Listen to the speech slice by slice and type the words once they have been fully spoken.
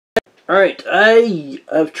Alright, I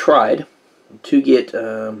have tried to get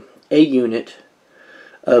a unit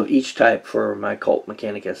of each type for my Cult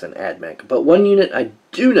Mechanicus and AdMech, but one unit I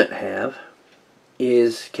do not have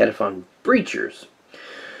is Kataphron Breachers.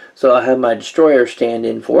 So I have my Destroyer stand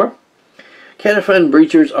in for. Kataphron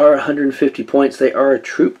Breachers are 150 points. They are a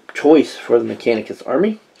troop choice for the Mechanicus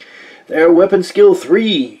army. They are weapon skill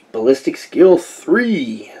 3, ballistic skill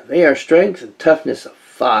 3. They are strength and toughness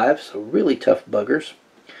 5, so really tough buggers.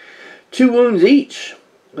 2 wounds each.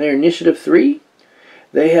 They are initiative 3.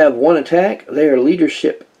 They have 1 attack. They are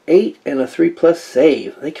leadership 8 and a 3+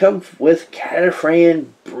 save. They come with Kataphron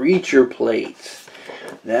Breacher plates.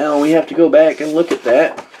 Now we have to go back and look at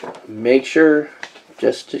that. Make sure,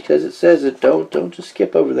 just because it says it, don't just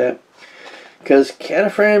skip over that. Because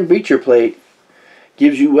Kataphron Breacher plate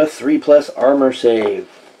gives you a 3+ armor save.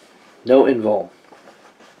 No invul.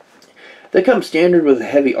 They come standard with a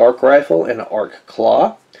heavy arc rifle and an arc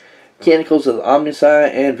claw. Mechanicals of the Omnici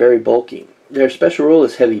and very bulky. Their special rule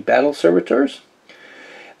is heavy battle servitors.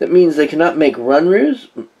 That means they cannot make run roos,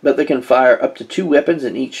 but they can fire up to 2 weapons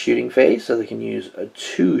in each shooting phase, so they can use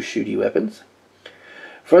 2 shooty weapons.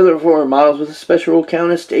 Furthermore, models with a special rule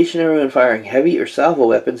count as stationary when firing heavy or salvo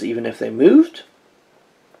weapons even if they moved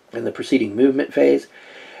in the preceding movement phase,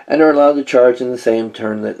 and are allowed to charge in the same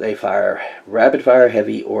turn that they fire rapid fire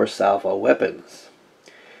heavy or salvo weapons.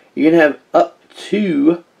 You can have up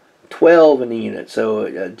to 12 in the unit, so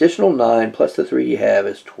additional 9 plus the 3 you have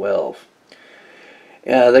is 12.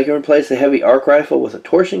 They can replace the heavy arc rifle with a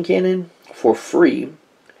torsion cannon for free,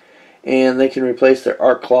 and they can replace their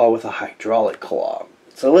arc claw with a hydraulic claw.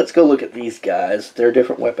 So let's go look at these guys, their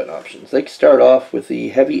different weapon options. They can start off with the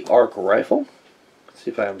heavy arc rifle. Let's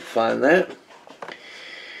see if I can find that.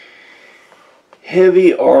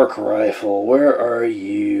 Heavy arc rifle, where are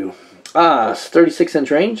you? It's 36-inch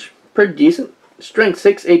range, pretty decent. Strength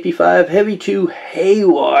 6, AP 5, heavy 2,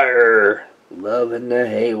 haywire. Loving the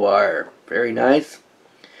haywire. Very nice.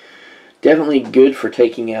 Definitely good for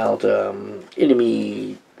taking out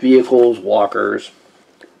enemy vehicles, walkers,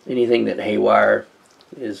 anything that haywire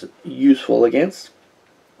is useful against.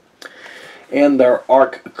 And their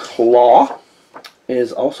arc claw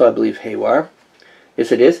is also, I believe, haywire.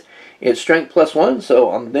 Yes, it is. It's strength +1, so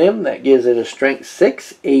on them that gives it a strength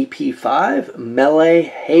 6, AP 5, melee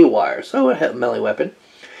haywire. So a melee weapon.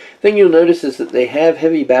 Thing you'll notice is that they have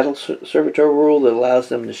heavy battle servitor rule that allows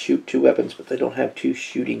them to shoot 2 weapons, but they don't have 2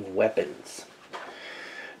 shooting weapons.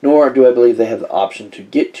 Nor do I believe they have the option to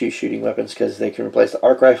get 2 shooting weapons, because they can replace the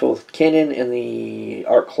arc rifle with cannon and the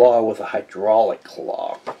arc claw with a hydraulic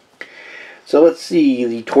claw. So let's see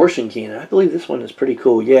the torsion cannon. I believe this one is pretty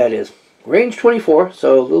cool. Yeah, it is. Range 24,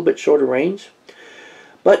 so a little bit shorter range.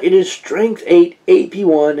 But it is strength 8, AP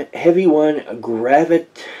 1, heavy 1, gravitic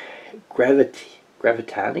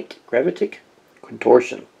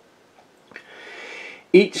contortion.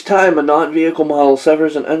 Each time a non-vehicle model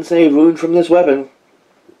suffers an unsaved wound from this weapon,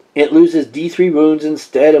 it loses D3 wounds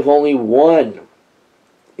instead of only 1.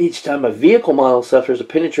 Each time a vehicle model suffers a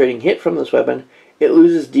penetrating hit from this weapon, it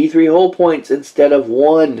loses D3 hull points instead of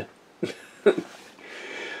 1.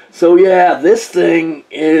 So yeah, this thing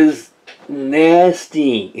is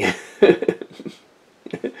nasty.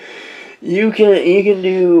 You can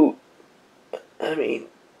do, I mean,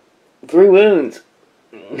 3 wounds.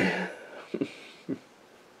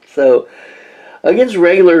 So against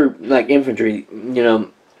regular like infantry, you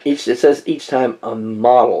know, it says each time a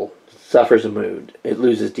model suffers a wound, it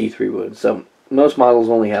loses D3 wounds. So most models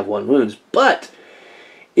only have 1 wounds, but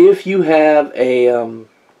if you have a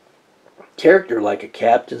character like a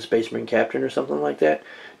captain, Space Marine captain or something like that,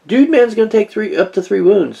 dude man's going to take up to 3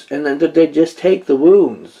 wounds, and then they just take the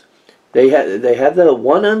wounds. They have the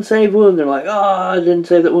 1 unsaved wound. They're like, oh, I didn't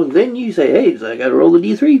save that wound. Then you say, hey, so I got to roll the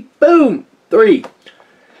D3. Boom, 3.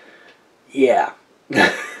 Yeah.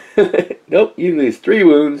 Nope, you lose 3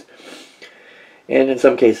 wounds, and in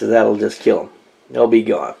some cases that'll just kill them. They'll be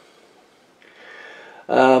gone.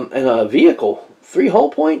 And a vehicle, 3 hull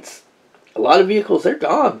points. A lot of vehicles, they're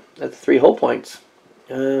gone at the 3 hull points.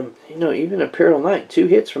 You know, even Imperial Knight, 2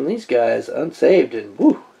 hits from these guys unsaved, and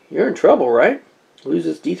whoo, you're in trouble, right?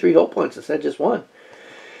 Loses D3 hull points instead of just 1.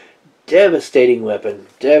 Devastating weapon.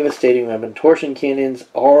 Devastating weapon. Torsion cannons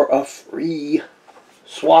are a free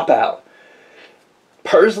swap out.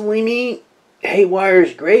 Personally, me, haywire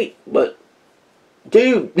is great, but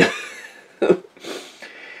dude,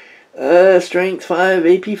 strength 5,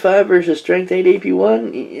 AP 5 versus strength 8, AP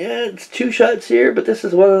 1. Yeah, it's 2 shots here, but this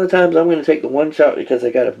is one of the times I'm going to take the 1 shot because I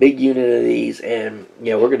got a big unit of these, and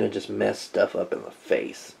yeah, we're going to just mess stuff up in the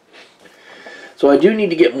face. So I do need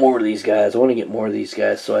to get more of these guys. I want to get more of these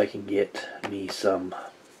guys so I can get me some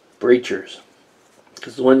breachers.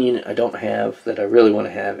 Because the one unit I don't have that I really want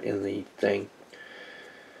to have in the thing,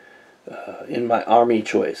 in my army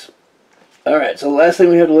choice. Alright, so the last thing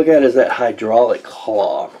we have to look at is that hydraulic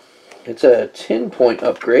claw. It's a 10-point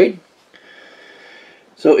upgrade.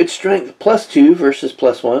 So it's strength +2 versus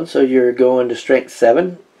 +1, so you're going to strength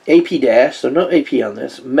 7. AP dash, so no AP on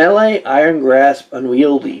this. Melee, iron grasp,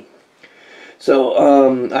 unwieldy. So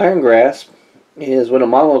iron grasp is when a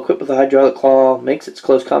model equipped with a hydraulic claw makes its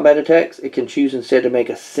close combat attacks, it can choose instead to make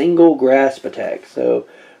a single grasp attack. So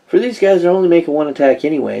for these guys, they're only making one attack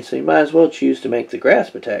anyway, so you might as well choose to make the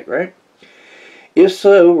grasp attack, right? If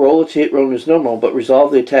so, roll its hit roll as normal, but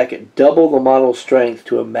resolve the attack at double the model's strength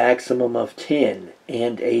to a maximum of 10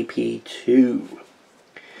 and AP 2.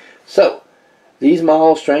 So these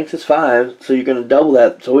model strength is 5, so you're going to double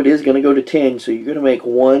that, so it is going to go to 10, so you're going to make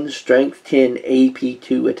one strength 10 AP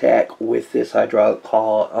 2 attack with this hydraulic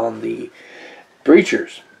claw on the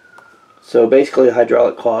breachers. So basically a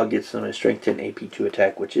hydraulic claw gets them a strength 10 AP 2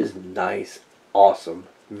 attack, which is nice, awesome,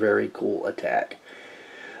 very cool attack.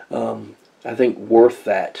 I think worth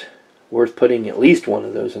that. Worth putting at least one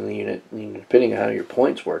of those in the unit, depending on how your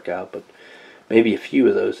points work out, but maybe a few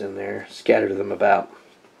of those in there, scatter them about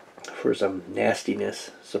for some nastiness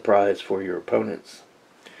surprise for your opponents.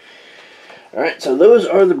 Alright, so those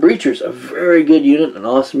are the breachers. A very good unit, an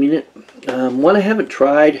awesome unit. One I haven't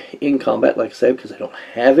tried in combat, like I said, because I don't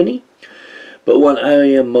have any. But one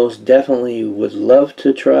I most definitely would love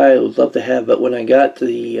to try, would love to have. But when I got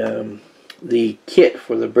the kit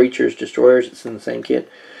for the breachers, destroyers, it's in the same kit.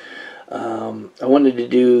 I wanted to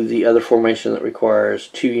do the other formation that requires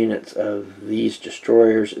 2 units of these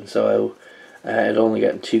destroyers, and so I had only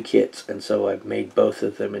gotten 2 kits, and so I've made both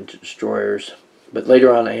of them into destroyers. But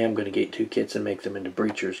later on I am going to get 2 kits and make them into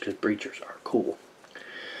breachers, because breachers are cool.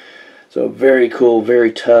 So very cool,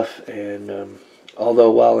 very tough, and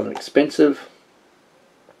although while an expensive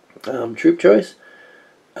troop choice,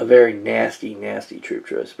 a very nasty, nasty troop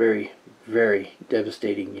choice. Very, very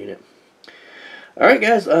devastating unit. Alright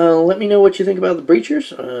guys, let me know what you think about the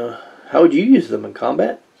breachers. How would you use them in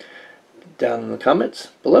combat? Down in the comments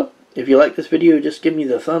below. If you like this video, just give me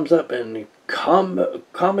the thumbs up and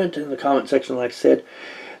comment in the comment section like I said.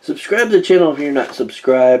 Subscribe to the channel if you're not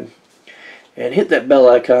subscribed. And hit that bell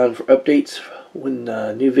icon for updates when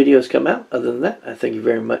new videos come out. Other than that, I thank you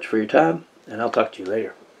very much for your time, and I'll talk to you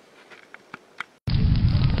later.